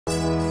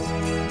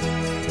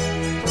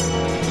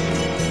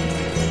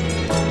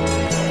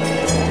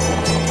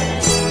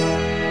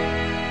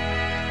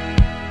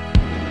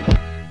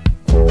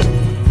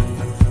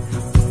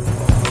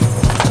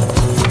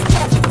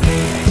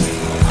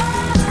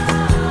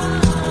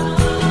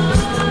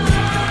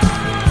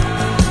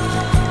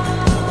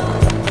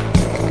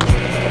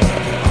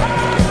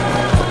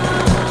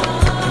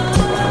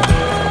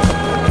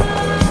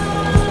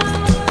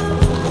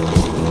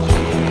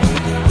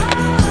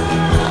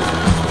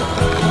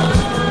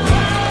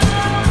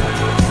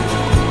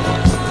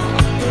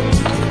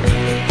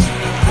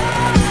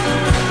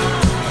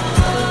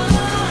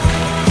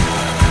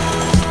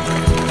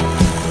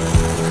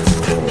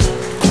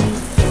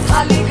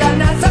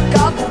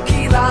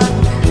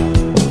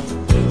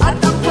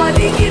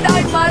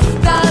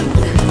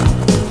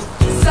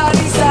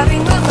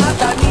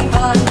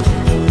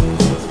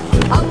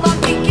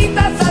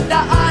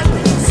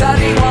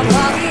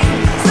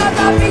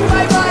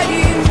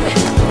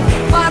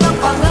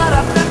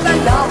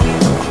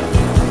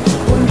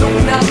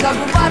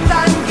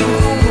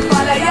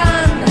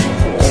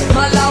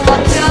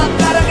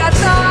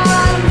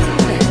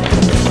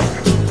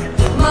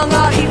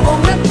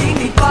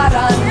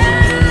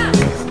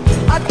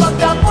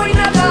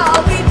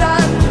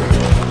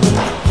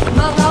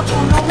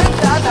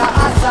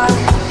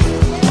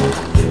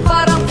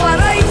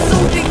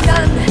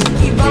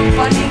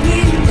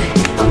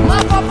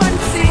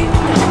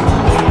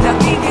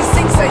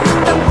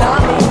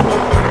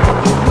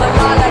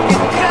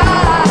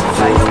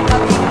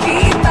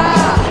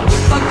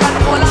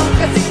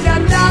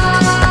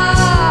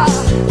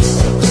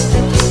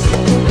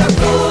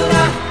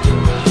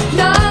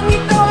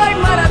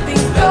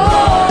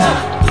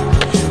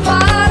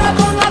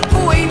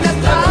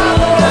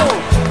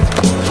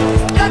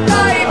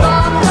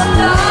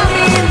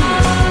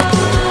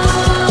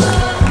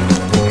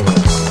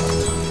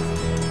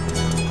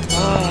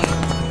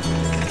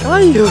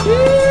KAAYO.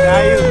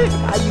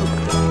 KAAYO.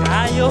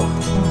 KAAYO.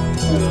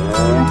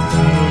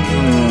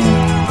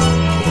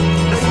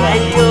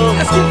 KAAYO.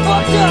 Kasih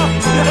foto.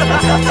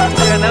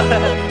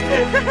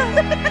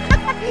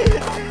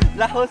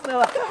 Lahos na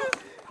ba?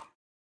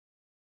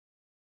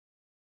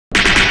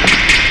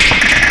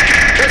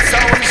 The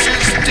sound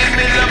system,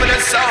 we love the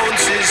sound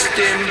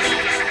system.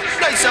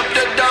 Nice up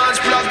the dance,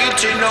 plug it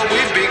in, now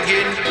we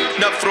begin.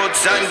 The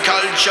fruits and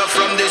culture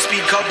from the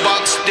speaker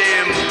box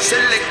them.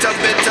 Select a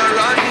better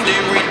and the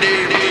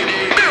rhythm.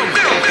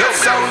 The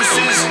sound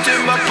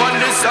system upon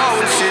the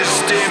sound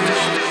system.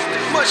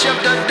 Mash up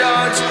the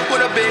dance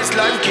when the bass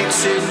line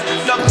kicks in.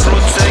 The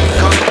fruits and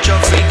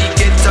culture for the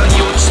ghetto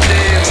youth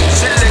them.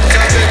 Select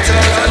a better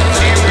and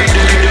the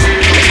rhythm.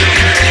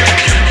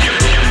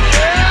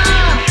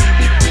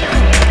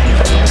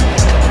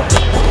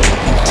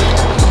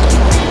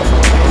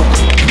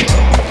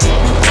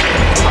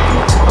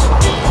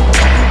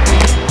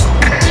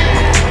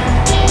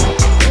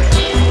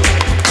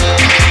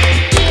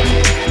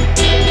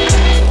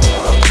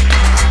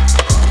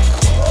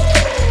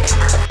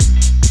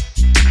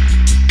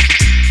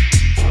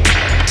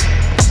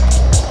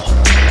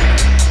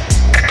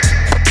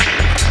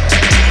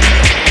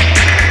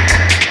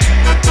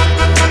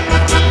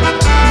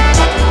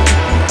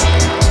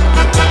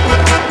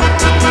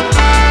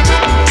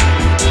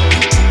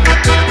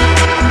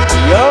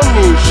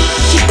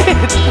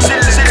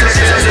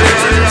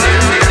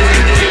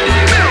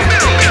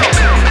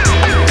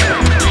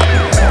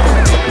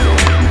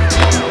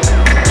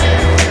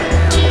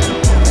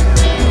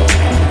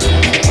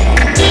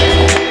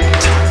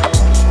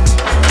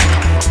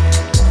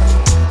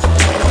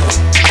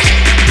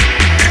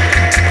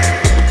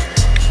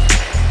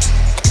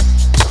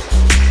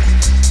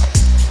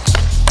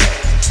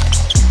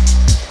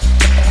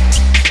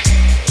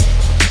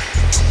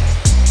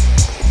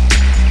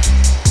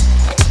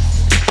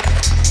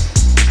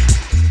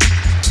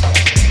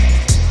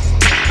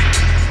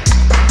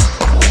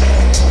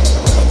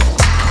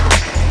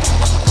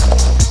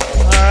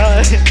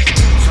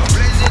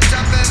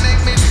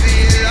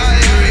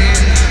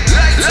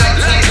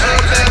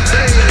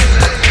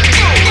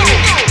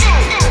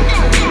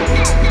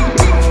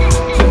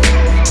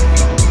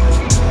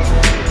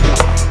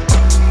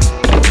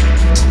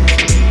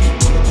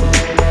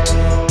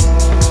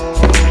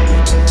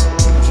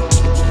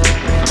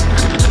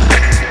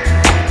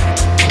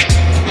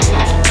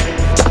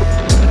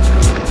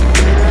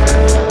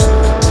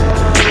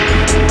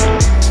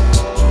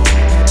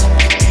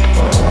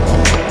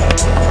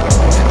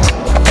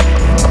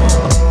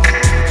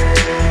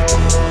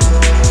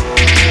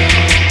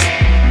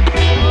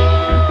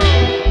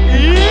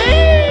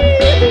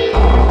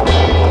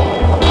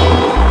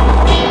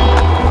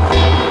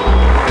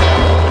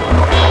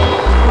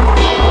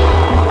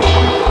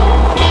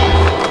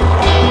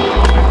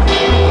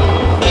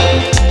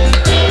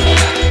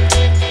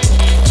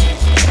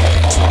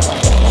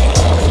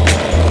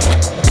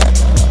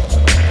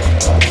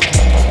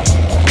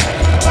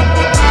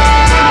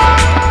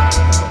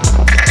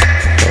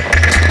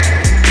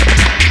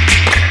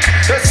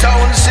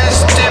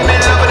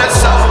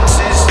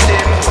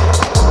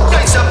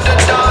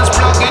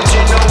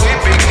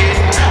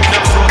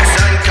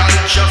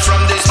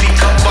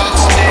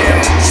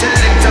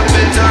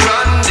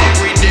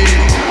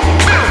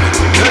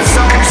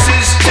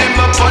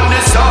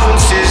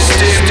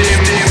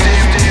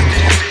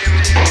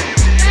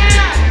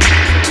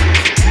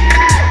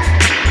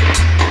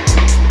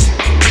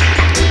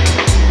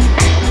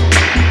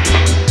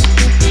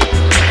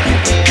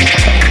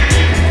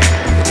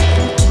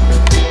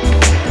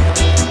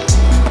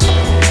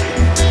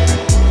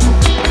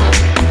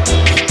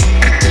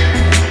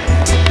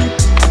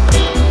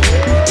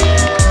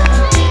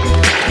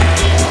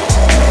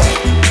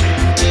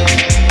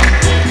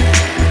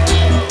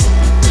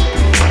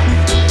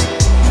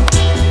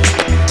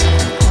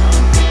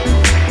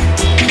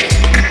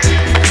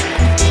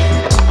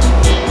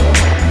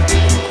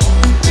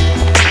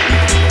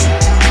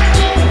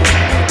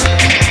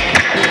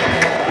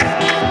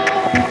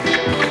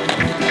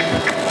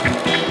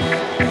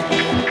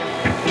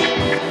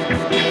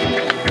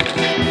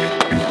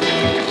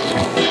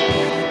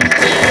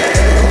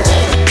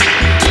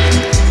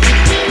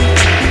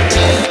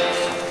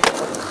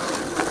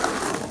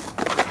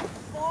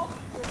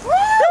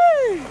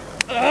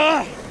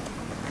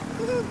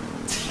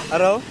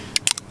 Araw?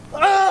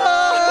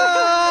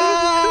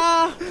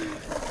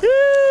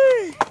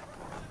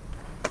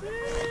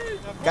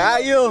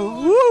 KAAYO!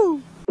 Woo!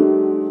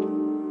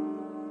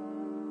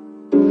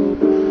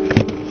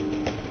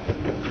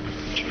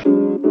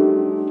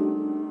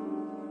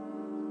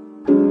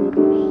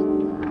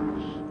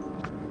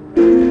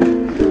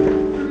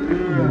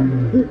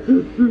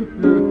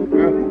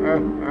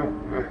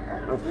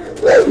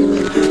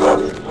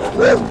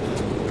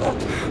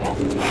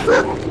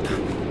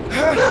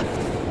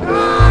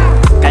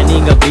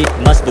 Kaninga beat,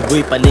 mas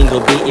bugoy paning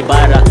Ruby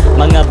Ibarra.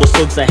 Mga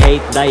busog sa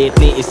hate, diet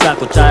ni isa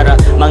kutsara.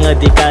 Mga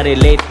di ka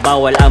relate,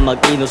 bawal ang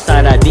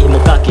mag-inusara. Di mo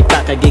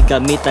kakita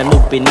kagigamitan mo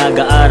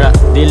pinagaara.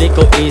 Dili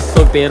ko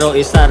isog pero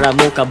isara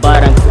mo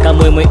kabarang.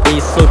 Kamoy mo'y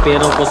isog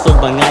pero kusog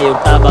bangayog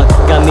tabang.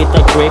 Gamit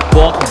ang quick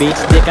walk, bitch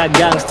di ka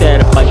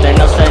gangster.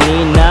 Pagtanaw sa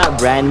nina,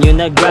 brand new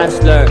na grand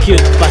slur.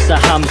 Cute pa sa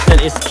hamster,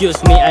 excuse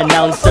me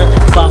announcer.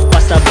 Buff pa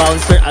sa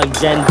bouncer, ang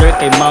gender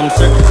kay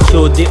momser.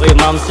 Shudi oy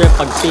momser,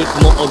 pag pick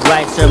mo og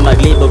right sir.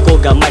 Maglibog ko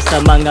gamay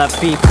sa mga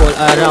people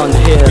around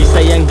here.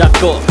 Bisayang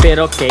dako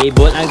pero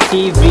cable ang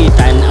TV.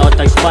 Tanaw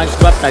tag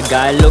SpongeBob,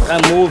 Tagalog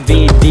ang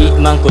movie. Di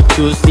man ko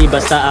choosy,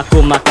 basta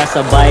ako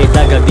makasabay.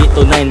 Dagag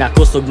dito na'y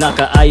nakusog na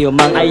kaayo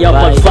mang ayaw.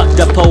 Pag fuck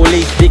the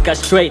police, di ka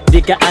straight, di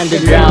ka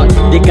underground.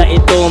 Di ka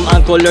itom,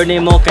 ang color ni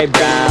mo kay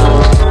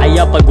brown.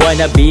 Ayaw pag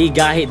wannabe,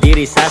 gahi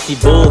diri sa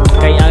Cebu.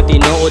 Kay ang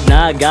tinuod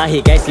na gahi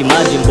kay si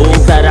Majin Buu.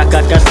 Isara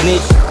ka ka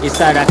snitch,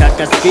 isara ka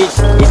ka speech.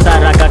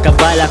 Isara ka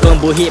kabala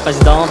kung buhi pas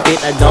don't fit.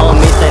 I don't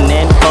miss an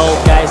info,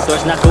 kay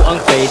source na ko ang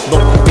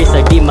Facebook.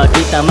 Bisag di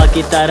makita,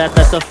 makita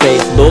rata sa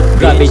Facebook.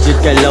 Grabe jud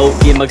ka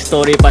low-key,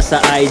 mag-story pa sa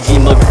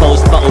IG.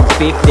 Mag-post pa og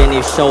pic, then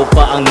if show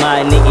pa ang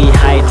money.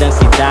 I-hide lang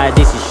si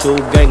daddy, si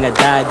sugar nga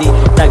daddy.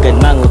 Tagan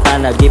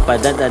mangutana, di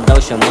padadan daw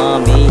siya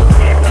mommy.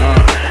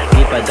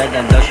 Di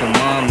padadan daw siya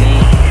mommy.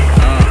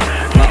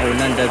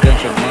 Maunang dagan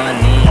siya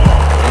money.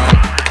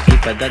 Di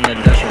padadan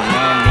daw siya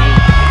mommy.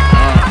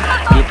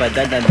 Di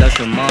padadan daw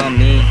siya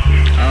mommy.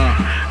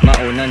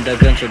 Maunang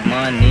dagan siya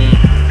money.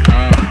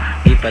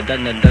 Di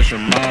padadan daw siya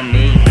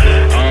mommy.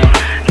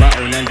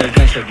 Maunang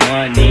dagan siya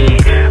money.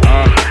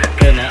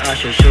 Kana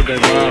asya sugar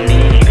mommy.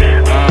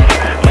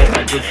 May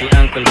pajud si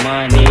Uncle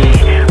Money.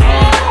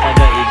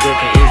 Taga-igo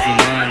ka easy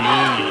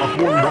money.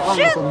 Ako ang daan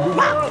at ang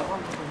dumaan.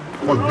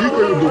 Pag di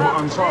kayo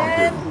dumaan sa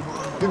akin,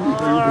 hindi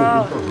kayo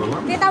pupunta sa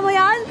langit. Kita mo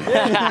yan?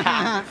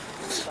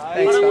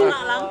 Wala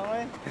lang.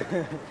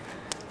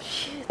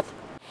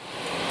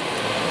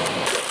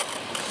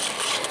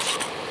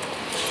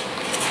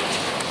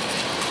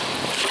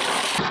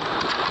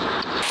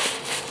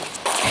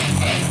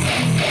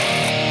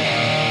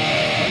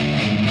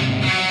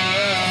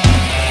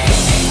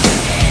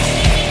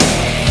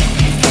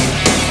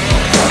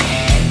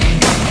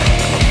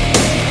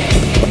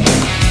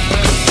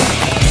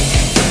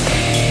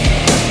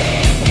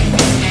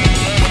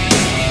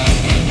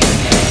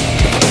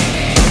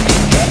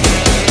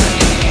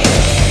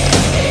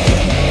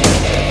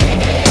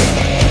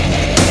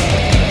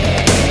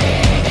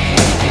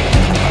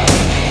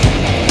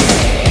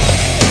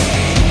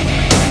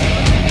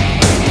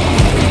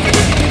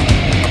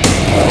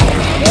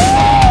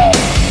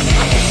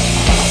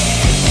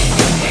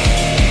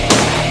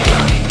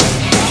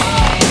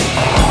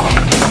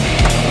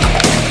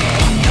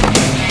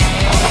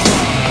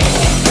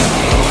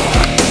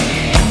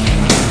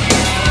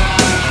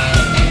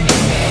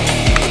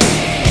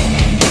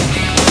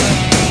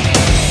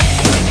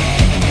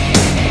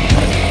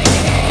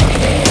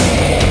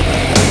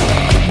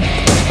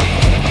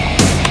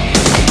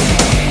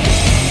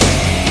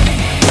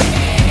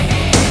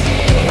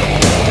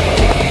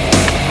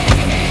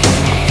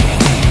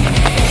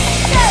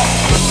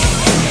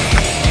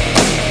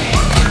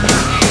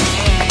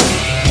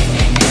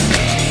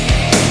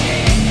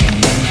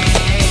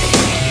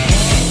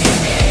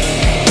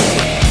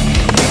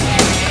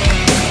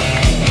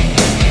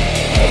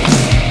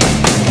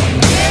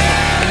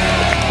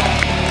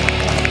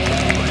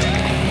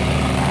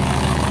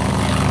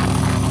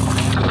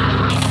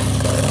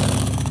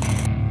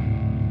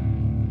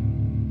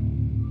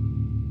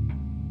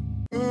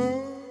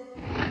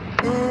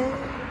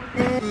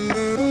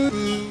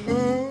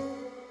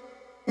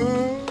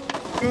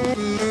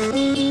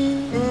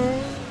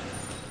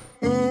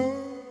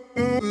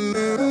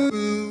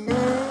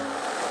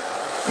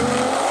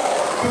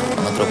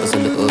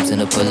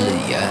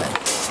 palayan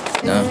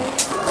na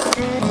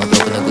mga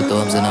tropa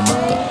nagutom sa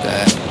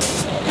namakakay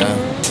na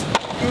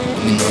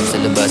uminom sa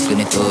labas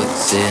ganito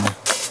eksena.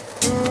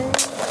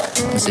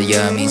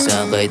 Masaya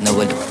minsan kahit na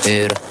walang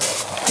pera.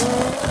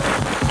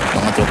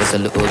 Mga tropa sa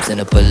loob sa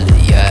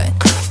napalayan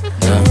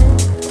na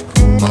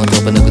mga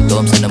tropa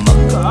nagutom sa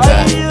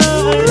namakakay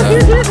na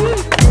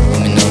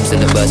uminom sa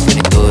labas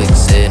ganito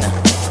eksena.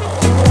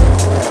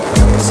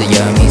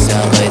 Masaya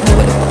minsan kahit na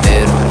walang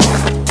pera.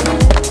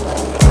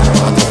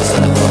 Mga tropa sa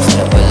loob sa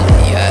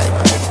napalayan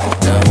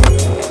na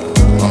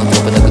mga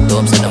tropa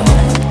nagutom sa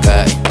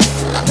namakakay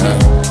na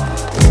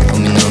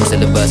uminom sa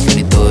labas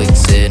ganito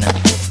eksena.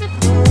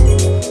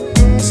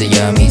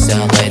 Masaya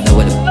minsan kahit na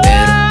walang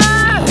pera.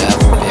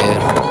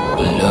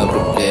 Walang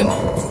problema.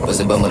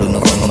 Basta ba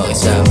marunong kang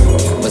makisama,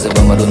 basta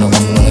ba marunong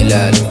kang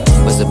mangilalim,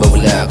 basta ba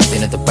wala ka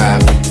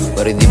tinatapakan.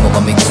 Para di mo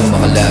kami gusto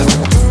makalaban,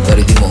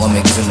 para di mo kami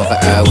gusto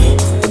makaawi.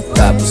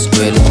 Pagtapos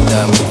kwela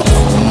namin,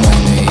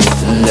 gumanay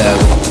itong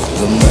lawi,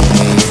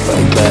 gumanay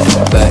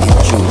paiba-iba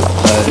itsura.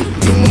 Para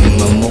di mo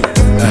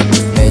mamukhaan,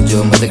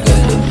 medyo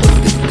matagal ang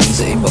pagdating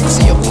sa iba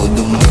kasi ako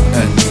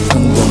dumaan.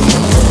 Hanggang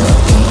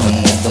ating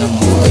hangatang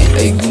buhay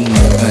ay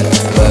gumaan.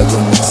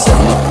 Bago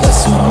magsalita,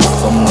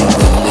 subukan mong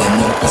galing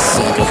ng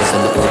isa. Tropa sa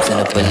loob sa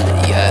napalayan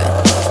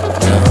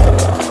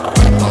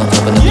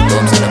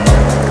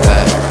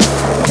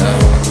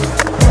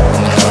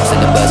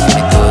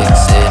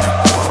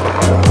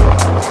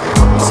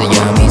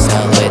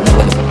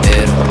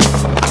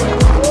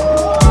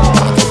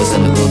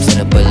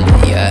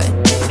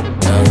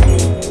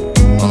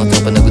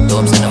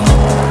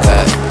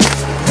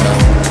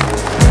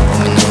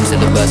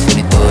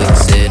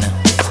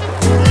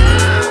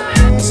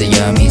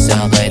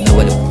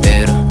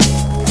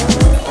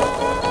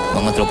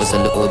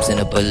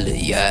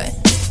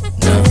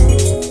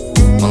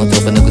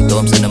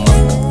gutom sana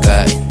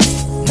makakain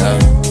na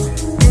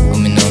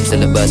uminom sa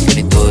labas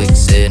ganito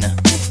eksena.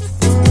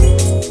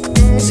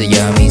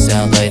 Masaya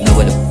minsan kahit na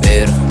walang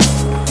pera.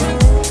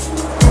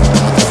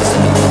 Mga tropa sa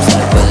loob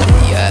sana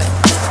palayain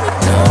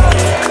na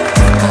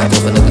mga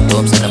tropa na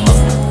gutom sana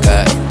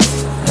makakain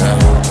na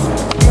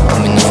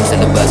uminom sa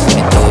labas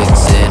ganito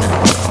eksena.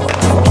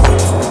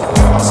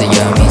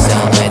 Masaya minsan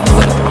kahit na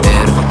walang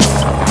pera.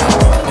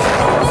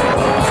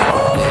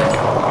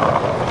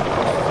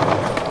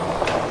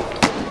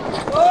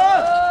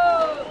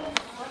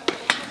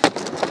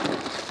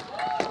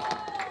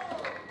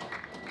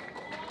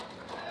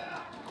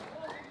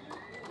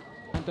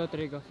 Ito,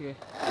 trigo, sige.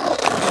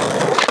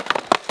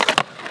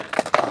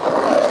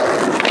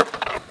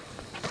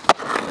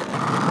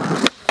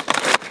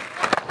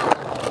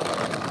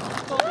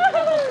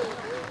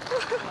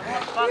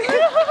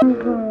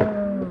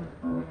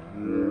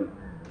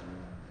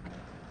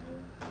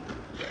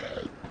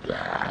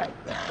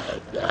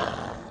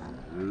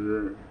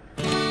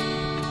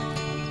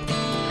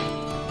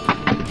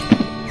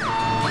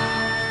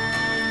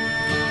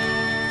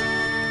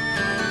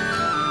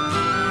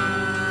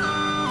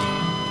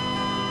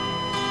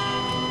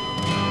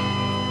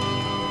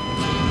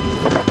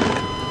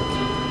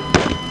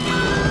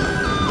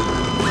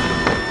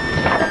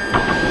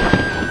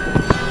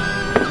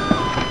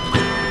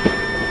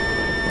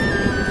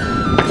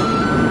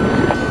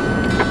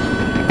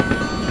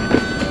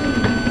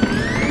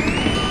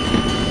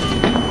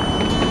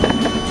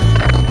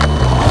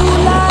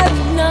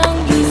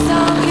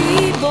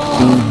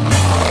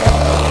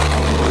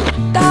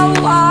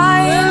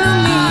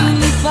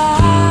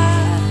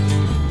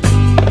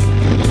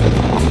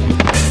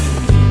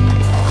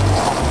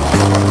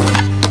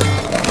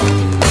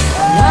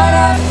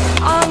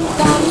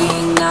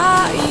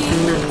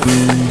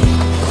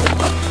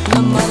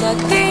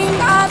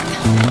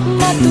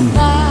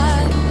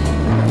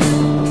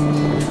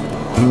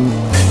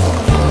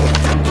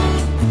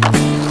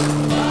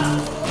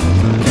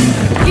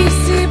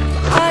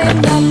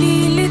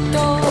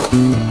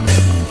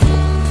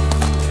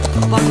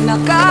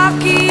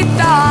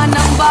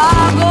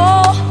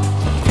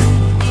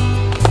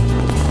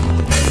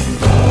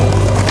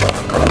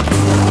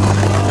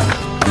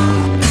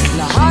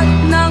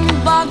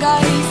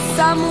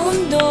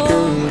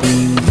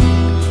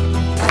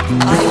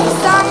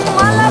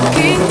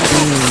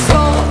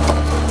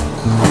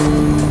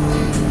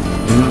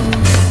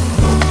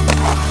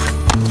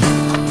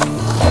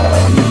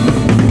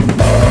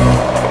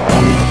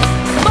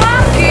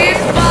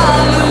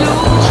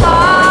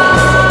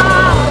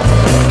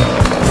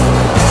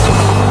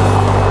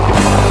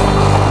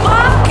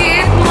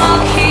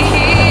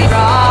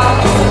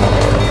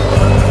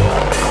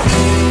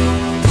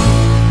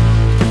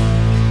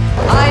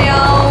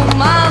 Ayaw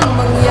mang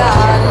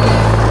mangyari.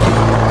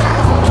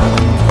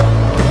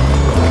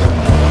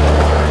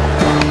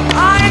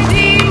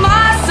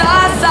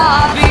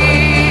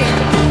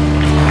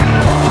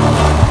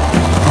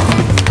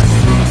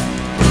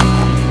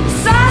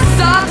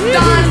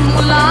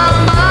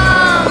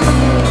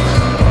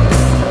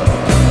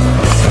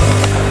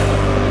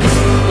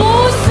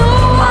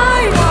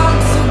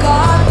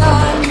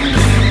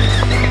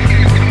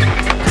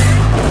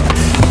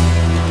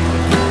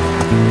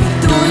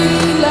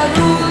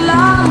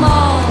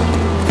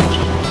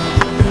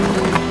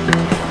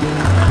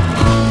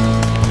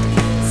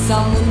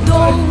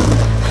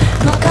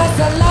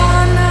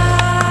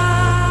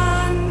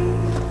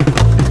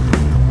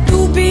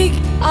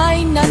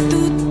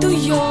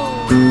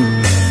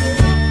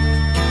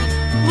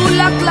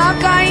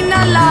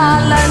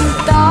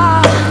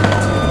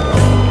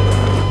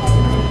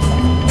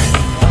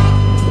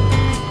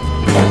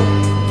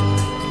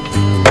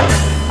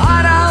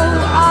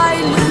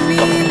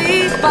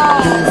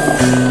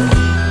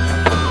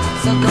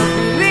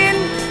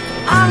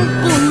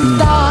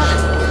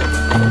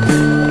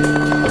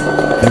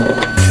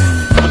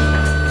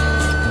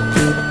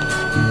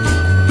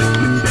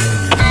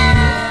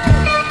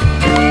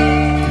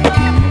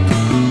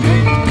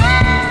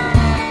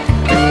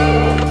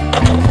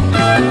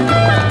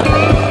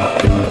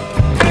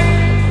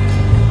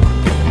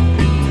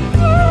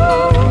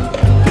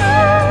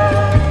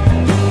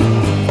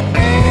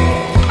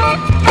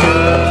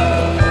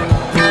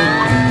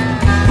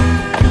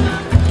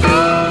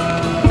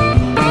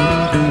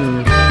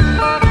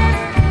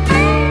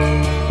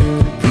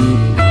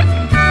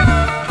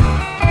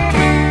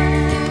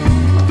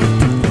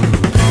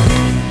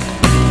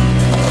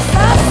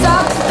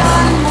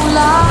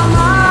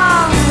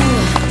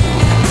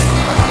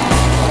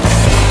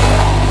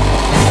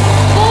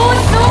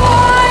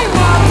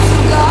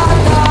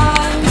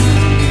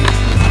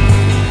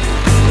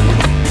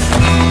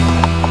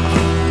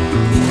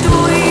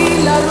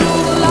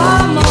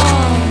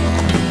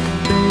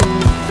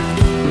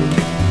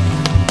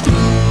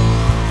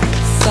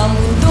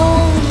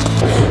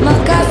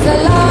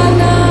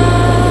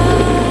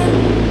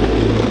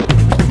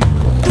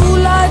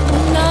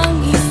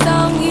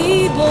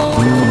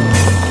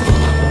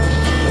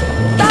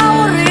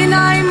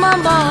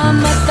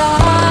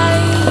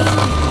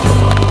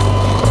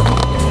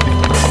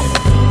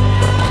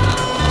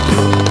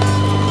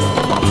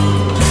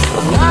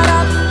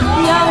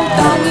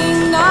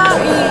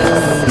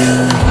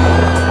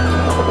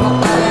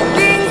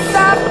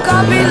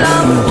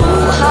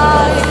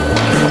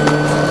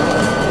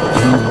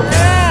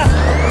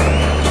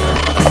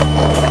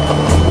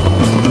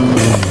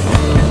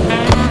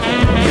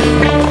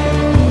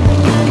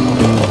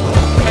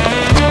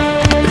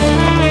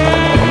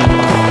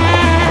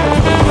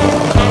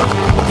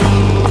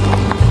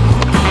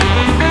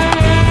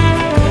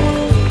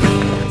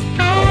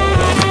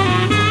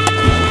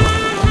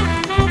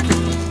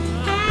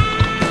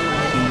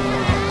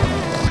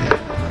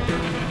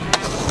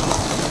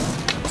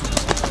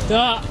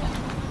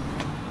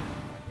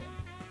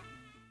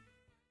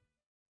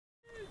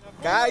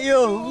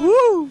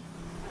 Woo!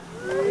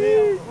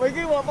 May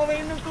gawa pa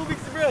may ng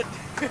tubig si Brad.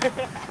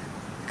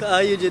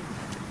 Kaayo dyan.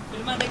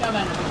 Pilmante ka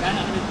ba?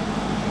 Nagkana ka dito?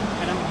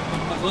 Kanang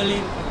pag-uli.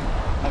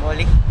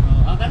 Mag-uli?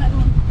 Oo, ang kana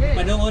mo.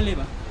 Padong uli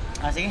ba?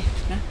 Ah, sige.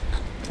 Ha?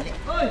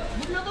 Oy!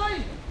 Bugla to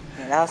eh!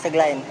 Wala ako sa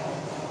glide.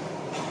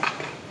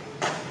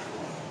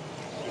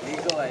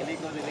 Iligo.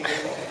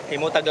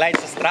 Himo tag-line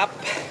sa strap.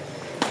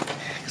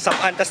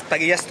 Samaan tas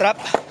tagiya strap.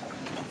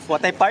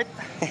 Watay part.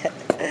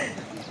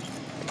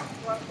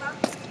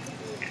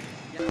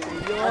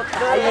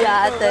 Kayo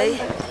atay.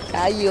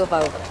 Kayo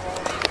pa.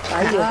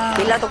 Kayo.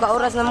 Pila to ka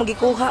oras na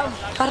magikuha.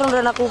 Karon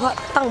ra nakuha.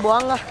 Tang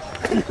buanga.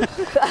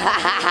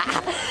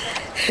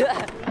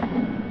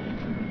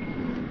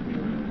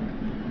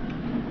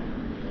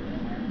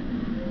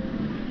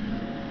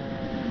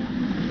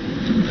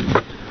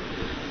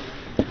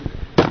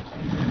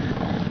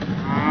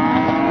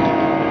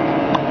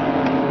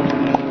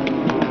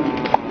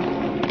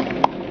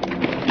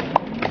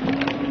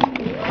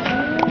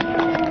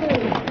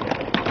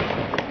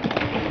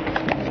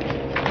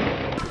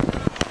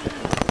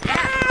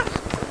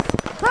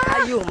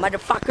 Kayu,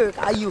 motherfucker,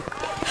 kayu.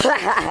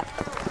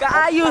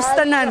 Kaayos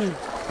tanan.